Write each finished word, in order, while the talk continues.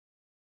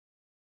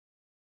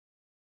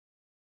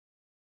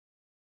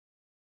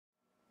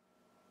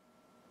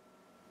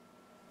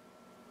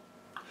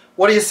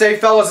What do you say,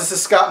 fellas? This is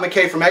Scott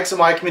McKay from X and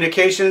Y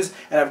Communications,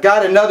 and I've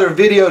got another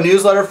video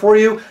newsletter for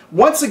you.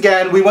 Once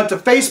again, we went to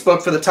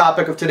Facebook for the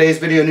topic of today's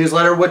video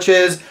newsletter, which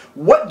is,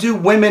 what do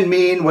women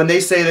mean when they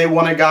say they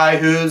want a guy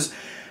who's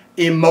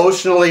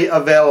emotionally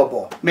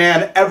available?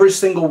 Man, every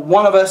single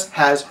one of us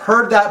has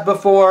heard that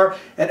before,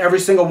 and every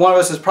single one of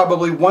us has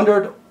probably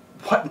wondered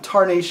what in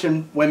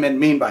tarnation women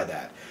mean by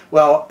that.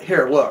 Well,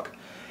 here, look.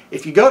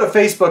 If you go to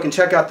Facebook and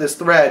check out this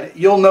thread,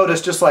 you'll notice,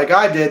 just like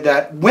I did,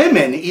 that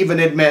women even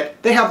admit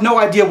they have no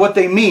idea what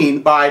they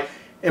mean by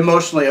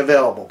emotionally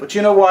available. But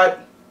you know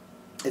what?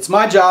 It's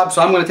my job,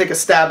 so I'm going to take a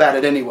stab at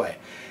it anyway.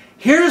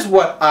 Here's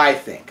what I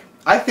think.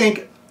 I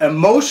think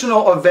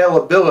emotional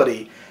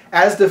availability,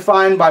 as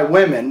defined by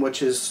women,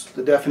 which is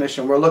the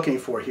definition we're looking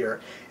for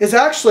here, is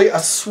actually a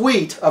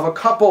suite of a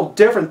couple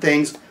different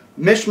things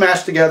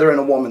mishmashed together in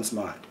a woman's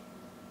mind.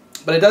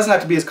 But it doesn't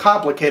have to be as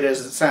complicated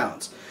as it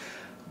sounds.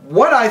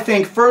 What I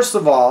think, first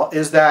of all,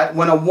 is that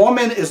when a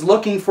woman is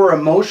looking for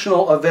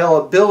emotional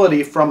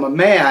availability from a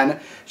man,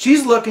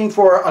 she's looking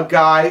for a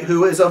guy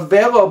who is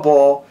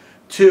available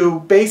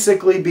to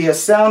basically be a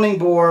sounding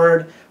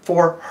board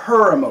for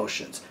her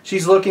emotions.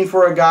 She's looking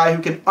for a guy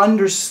who can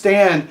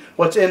understand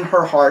what's in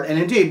her heart and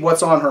indeed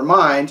what's on her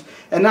mind,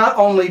 and not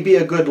only be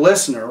a good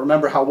listener,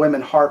 remember how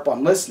women harp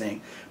on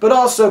listening, but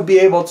also be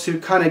able to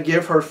kind of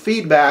give her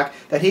feedback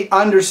that he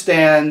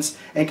understands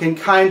and can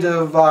kind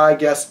of, I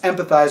guess,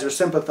 empathize or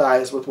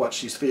sympathize with what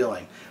she's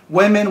feeling.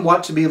 Women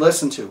want to be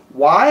listened to.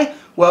 Why?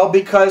 Well,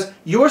 because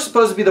you're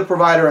supposed to be the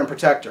provider and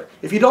protector.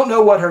 If you don't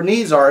know what her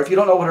needs are, if you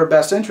don't know what her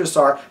best interests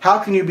are, how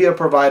can you be a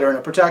provider and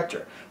a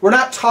protector? We're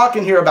not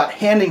talking here about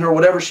handing her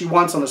whatever she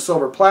wants on a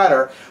silver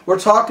platter. We're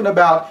talking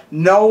about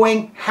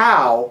knowing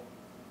how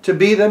to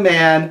be the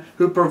man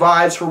who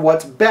provides for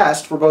what's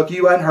best for both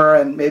you and her,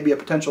 and maybe a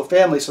potential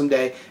family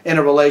someday in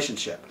a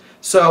relationship.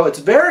 So it's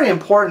very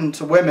important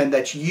to women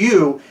that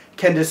you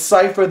can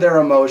decipher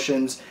their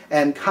emotions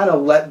and kind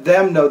of let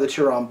them know that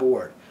you're on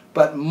board.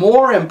 But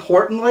more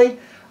importantly,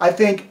 I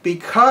think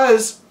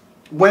because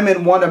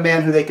women want a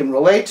man who they can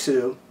relate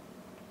to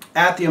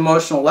at the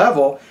emotional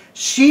level,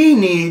 she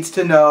needs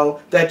to know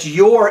that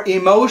your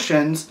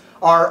emotions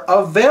are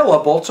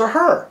available to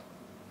her.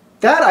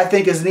 That, I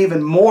think, is an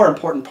even more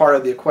important part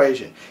of the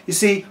equation. You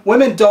see,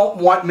 women don't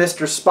want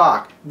Mr.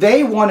 Spock.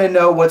 They want to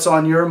know what's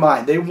on your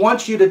mind. They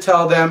want you to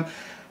tell them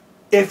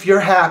if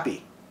you're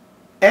happy.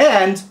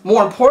 And,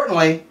 more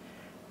importantly,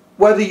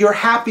 whether you're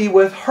happy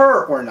with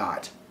her or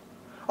not.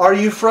 Are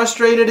you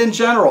frustrated in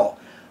general?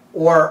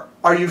 Or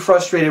are you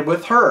frustrated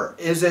with her?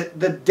 Is it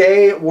the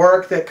day at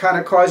work that kind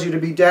of caused you to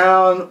be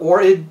down?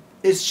 Or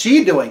is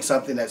she doing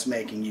something that's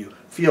making you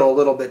feel a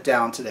little bit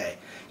down today?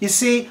 You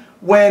see,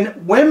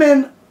 when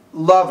women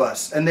love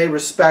us and they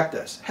respect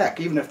us, heck,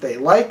 even if they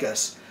like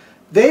us,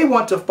 they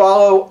want to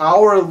follow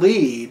our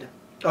lead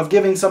of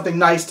giving something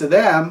nice to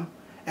them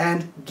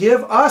and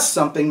give us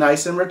something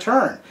nice in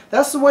return.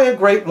 That's the way a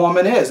great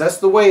woman is. That's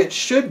the way it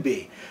should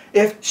be.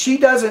 If she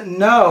doesn't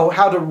know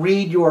how to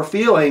read your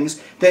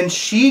feelings, then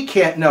she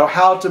can't know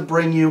how to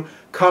bring you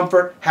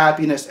comfort,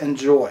 happiness, and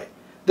joy.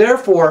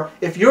 Therefore,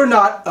 if you're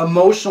not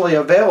emotionally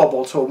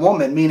available to a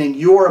woman, meaning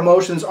your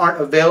emotions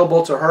aren't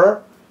available to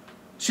her,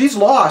 she's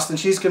lost and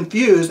she's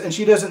confused and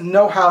she doesn't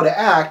know how to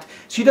act.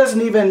 She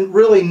doesn't even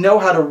really know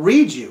how to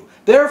read you.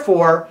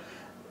 Therefore,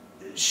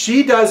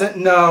 she doesn't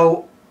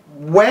know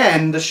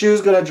when the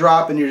shoe's going to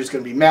drop and you're just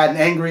going to be mad and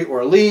angry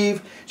or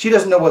leave. She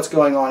doesn't know what's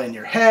going on in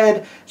your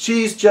head.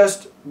 She's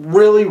just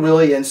really,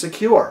 really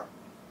insecure.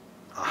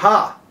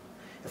 Aha!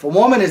 If a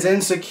woman is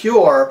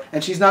insecure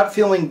and she's not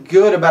feeling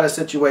good about a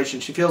situation,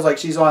 she feels like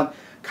she's on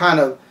kind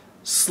of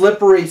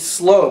slippery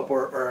slope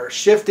or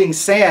shifting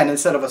sand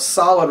instead of a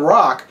solid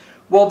rock,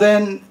 well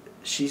then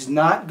she's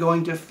not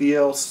going to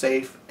feel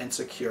safe and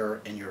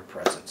secure in your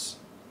presence.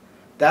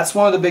 That's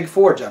one of the big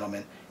four,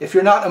 gentlemen. If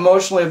you're not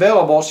emotionally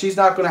available, she's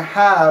not going to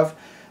have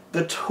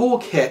the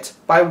toolkit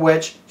by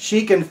which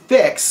she can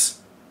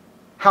fix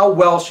how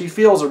well she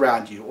feels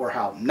around you, or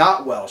how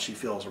not well she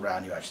feels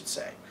around you, I should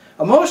say.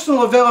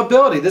 Emotional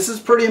availability, this is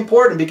pretty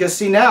important because,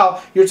 see,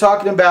 now you're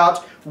talking about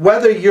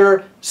whether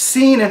you're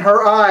seen in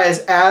her eyes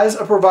as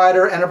a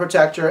provider and a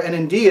protector, and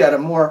indeed at a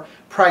more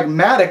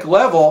pragmatic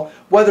level,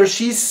 whether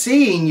she's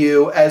seeing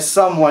you as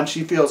someone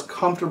she feels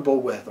comfortable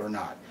with or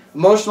not.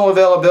 Emotional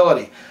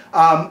availability.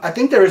 I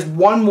think there is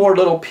one more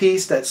little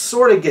piece that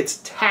sort of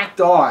gets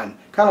tacked on,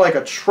 kind of like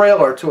a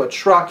trailer to a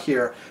truck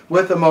here,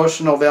 with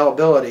emotional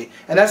availability,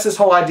 and that's this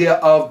whole idea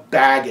of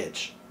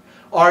baggage.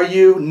 Are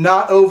you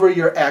not over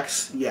your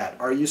ex yet?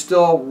 Are you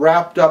still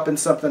wrapped up in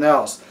something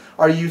else?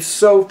 Are you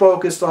so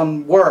focused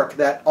on work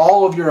that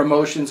all of your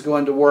emotions go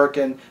into work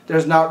and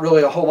there's not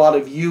really a whole lot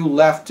of you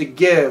left to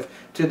give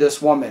to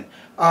this woman?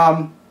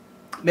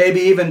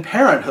 Maybe even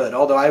parenthood,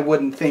 although I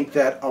wouldn't think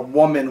that a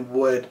woman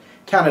would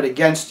count it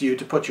against you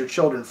to put your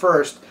children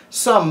first.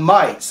 Some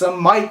might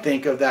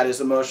think of that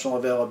as emotional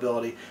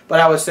availability,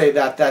 but I would say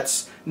that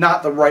that's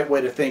not the right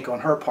way to think on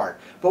her part.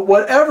 But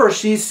whatever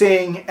she's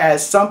seeing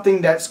as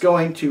something that's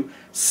going to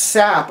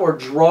sap or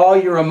draw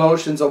your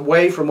emotions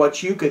away from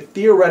what you could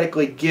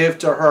theoretically give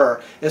to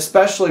her,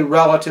 especially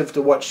relative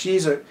to what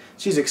she's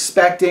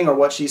expecting or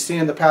what she's seen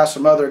in the past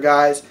from other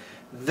guys,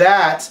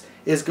 that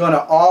is going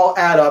to all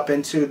add up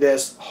into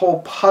this whole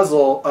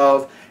puzzle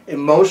of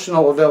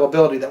emotional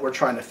availability that we're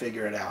trying to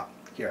figure it out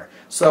here.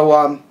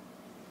 So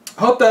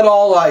hope that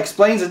all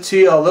explains it to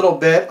you a little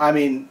bit. I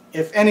mean,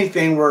 if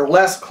anything, we're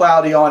less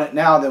cloudy on it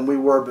now than we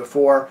were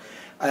before.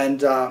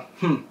 And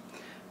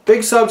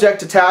big subject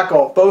to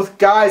tackle, both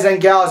guys and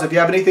gals. If you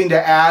have anything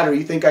to add, or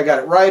you think I got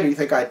it right, or you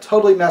think I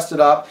totally messed it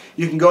up,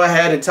 you can go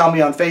ahead and tell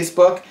me on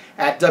Facebook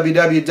at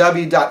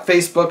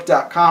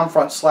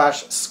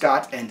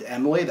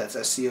www.facebook.com/ScottandEmily. That's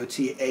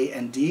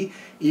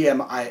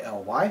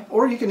SCOTANDEMILY.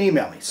 Or you can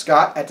email me,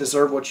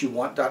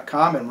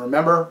 Scott@deservewhatyouvant.com. And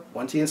remember,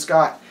 one T in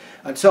Scott.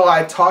 Until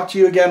I talk to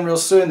you again real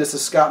soon, this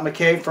is Scott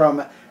McKay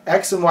from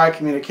X and Y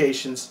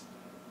Communications.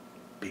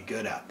 Be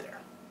good out there.